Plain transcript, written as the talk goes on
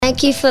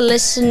Thank you for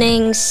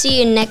listening. See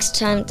you next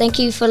time. Thank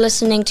you for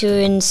listening to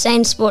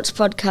Insane Sports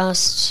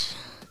Podcast.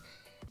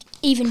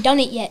 Even done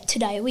it yet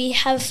today. We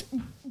have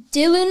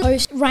Dylan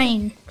host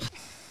Rain.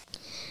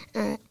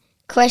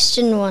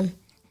 Question 1.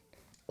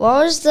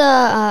 What was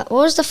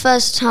the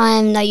first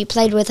time that you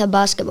played with a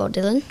basketball,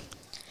 Dylan?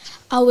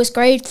 I was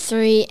grade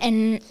 3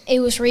 and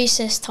it was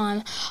recess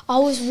time. I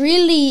was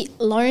really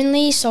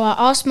lonely, so I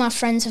asked my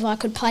friends if I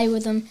could play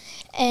with them,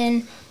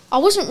 and I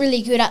wasn't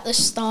really good at the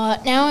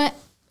start. Now,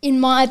 in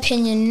my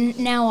opinion,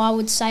 now I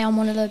would say I'm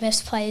one of the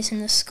best players in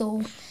the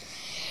school.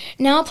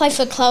 Now I play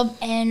for club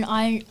and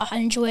I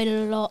enjoyed it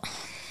a lot.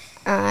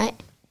 Alright.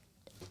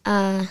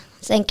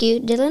 Thank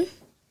you, Dylan.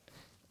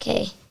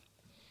 Okay.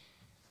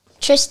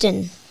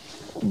 Tristan,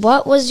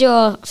 what was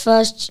your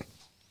first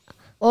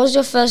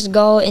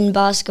goal in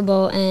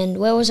basketball and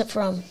where was it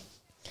from?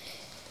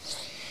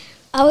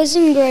 I was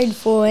in grade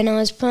 4 and I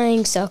was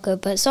playing soccer,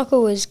 but soccer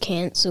was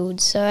cancelled,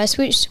 so I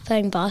switched to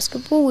playing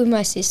basketball with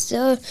my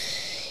sister.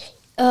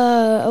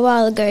 A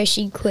while ago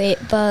she quit,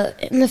 but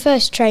in the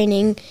first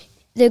training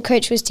the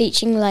coach was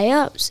teaching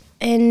layups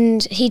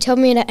and he told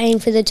me to aim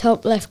for the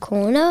top left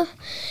corner,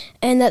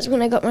 and that's when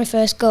I got my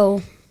first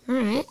goal.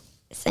 Alright.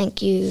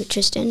 Thank you,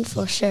 Tristan,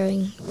 for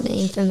sharing the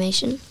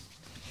information.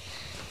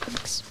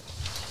 Thanks.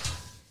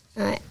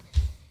 Alright,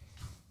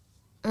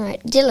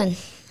 Dylan,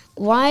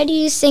 why do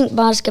you think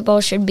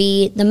basketball should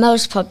be the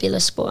most popular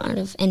sport out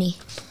of any?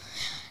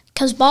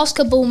 Because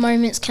basketball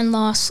moments can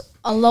last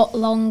a lot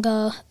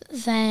longer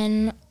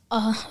than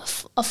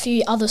a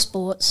few other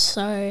sports.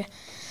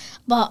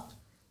 But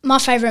my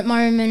favourite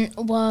moment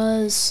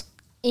was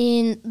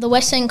in the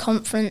Western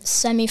Conference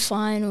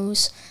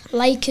semi-finals.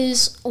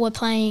 Lakers were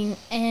playing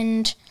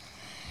and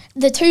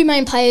the two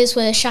main players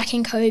were Shaq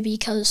and Kobe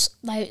because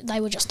they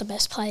were just the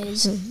best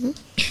players. Mm-hmm.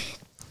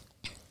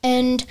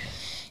 And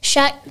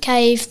Shaq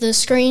gave the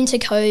screen to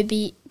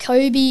Kobe.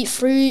 Kobe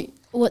threw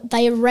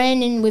they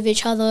ran in with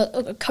each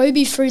other.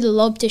 Kobe threw the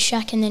lob to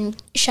Shaq and then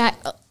Shaq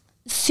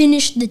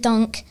finished the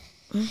dunk.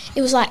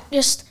 It was like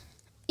just,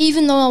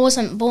 even though I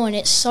wasn't born,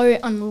 it's so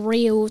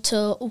unreal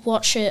to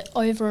watch it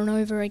over and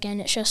over again.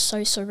 It's just so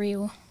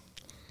surreal.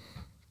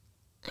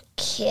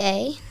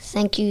 Okay,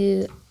 thank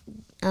you,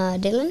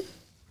 Dylan.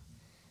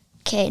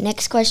 Okay,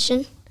 next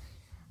question.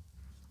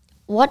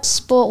 What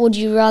sport would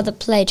you rather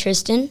play,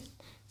 Tristan,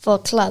 for a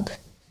club?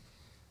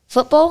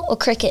 Football or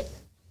cricket?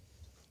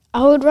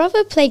 I would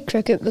rather play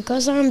cricket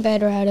because I'm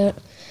better at it.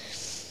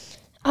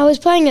 I was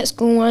playing at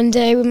school one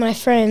day with my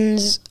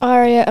friends,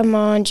 Aria,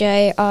 Amar,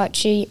 Jay,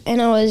 Archie,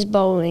 and I was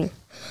bowling.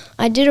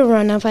 I did a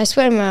run-up, I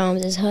swung my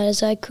arms as hard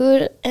as I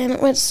could, and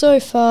it went so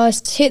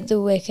fast, hit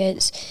the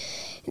wickets.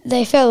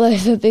 They fell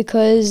over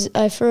because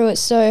I threw it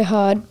so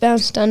hard,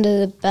 bounced under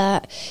the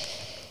bat.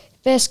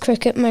 Best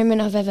cricket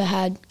moment I've ever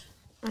had.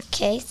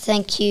 Okay,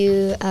 thank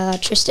you,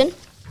 Tristan,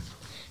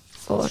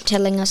 for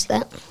telling us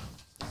that.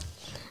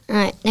 All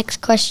right, next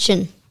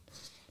question.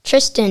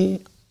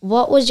 Tristan,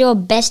 what was your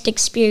best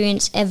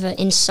experience ever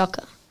in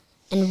soccer,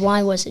 and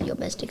why was it your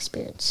best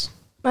experience?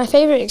 My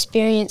favourite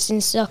experience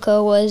in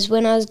soccer was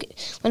when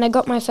I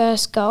got my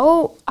first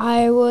goal.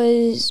 I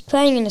was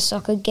playing in a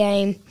soccer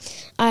game.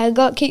 I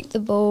got kicked the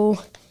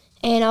ball,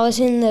 and I was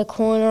in the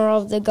corner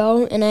of the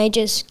goal, and I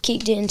just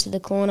kicked it into the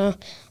corner.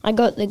 I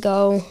got the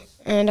goal,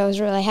 and I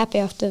was really happy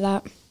after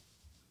that.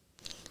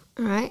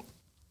 All right,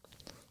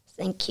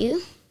 thank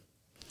you.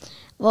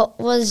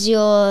 What was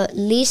your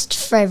least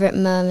favourite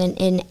moment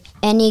in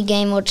any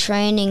game or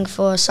training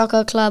for a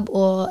soccer club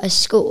or a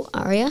school,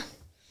 Aria?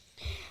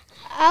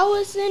 I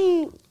was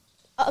in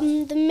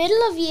the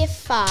middle of year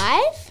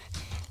 5.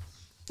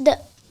 The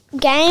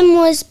game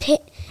was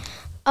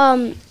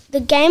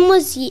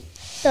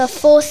the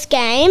fourth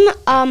game.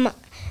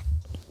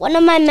 One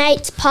of my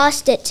mates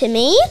passed it to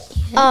me.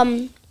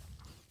 Yeah.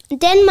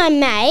 Then my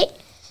mate,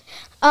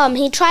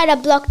 he tried to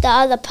block the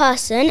other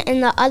person,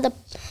 and the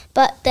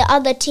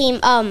other team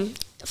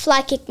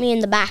fly kicked me in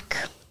the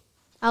back.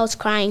 I was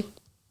crying.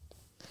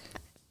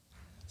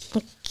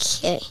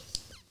 Okay.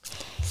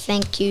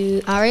 Thank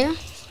you, Aria.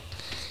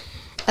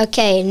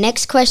 Okay,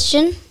 next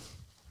question.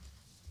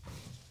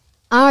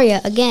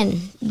 Aria,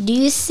 again, do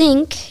you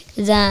think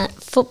that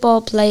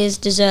football players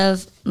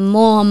deserve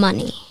more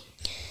money?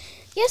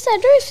 Yes, I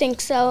do think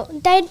so.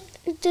 They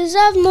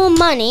deserve more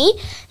money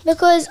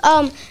because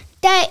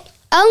they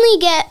only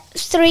get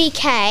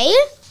 3K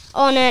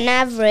on an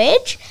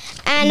average,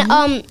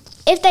 and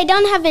if they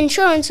don't have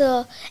insurance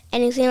or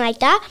anything like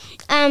that,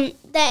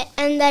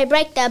 they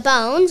break their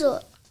bones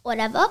or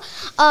whatever,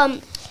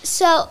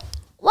 so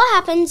what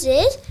happens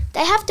is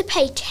they have to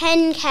pay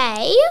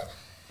 10K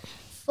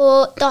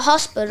for the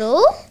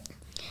hospital,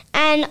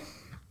 and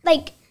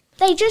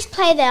they just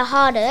play their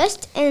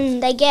hardest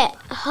and they get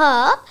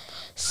hurt.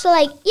 So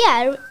I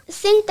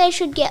think they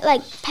should get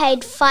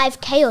paid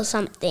 5K or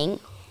something.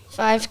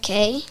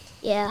 5K?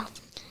 Yeah.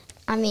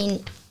 I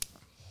mean,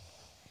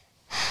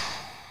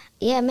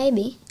 yeah,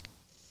 maybe.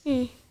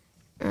 All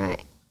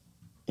right.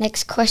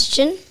 Next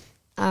question,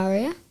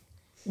 Aria.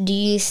 Do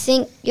you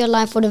think your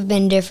life would have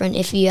been different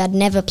if you had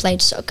never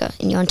played soccer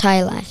in your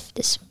entire life?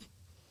 This one.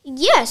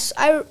 Yes,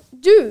 I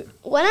do.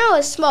 When I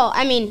was small,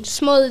 I mean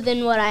smaller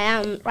than what I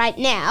am right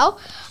now,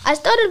 I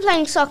started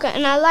playing soccer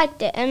and I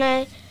liked it and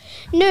I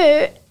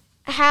knew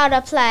how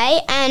to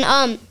play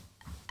and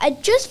I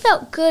just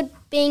felt good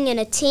being in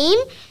a team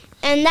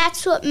and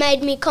that's what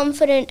made me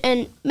confident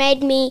and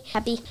made me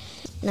happy.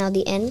 Now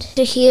the end.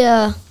 To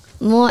hear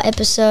more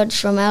episodes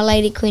from Our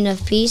Lady Queen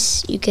of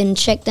Peace, you can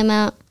check them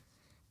out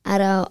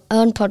at our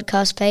own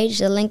podcast page.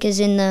 The link is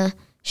in the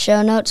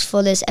show notes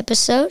for this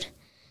episode.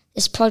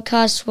 This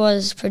podcast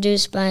was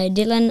produced by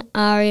Dylan,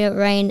 Aria,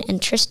 Rain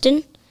and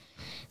Tristan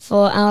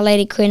for Our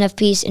Lady Queen of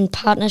Peace in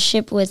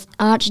partnership with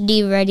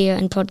ArchD Radio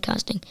and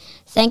Podcasting.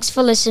 Thanks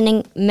for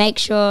listening. Make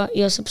sure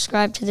you're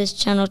subscribed to this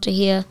channel to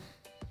hear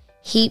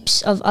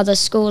heaps of other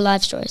school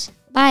life stories.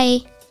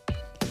 Bye!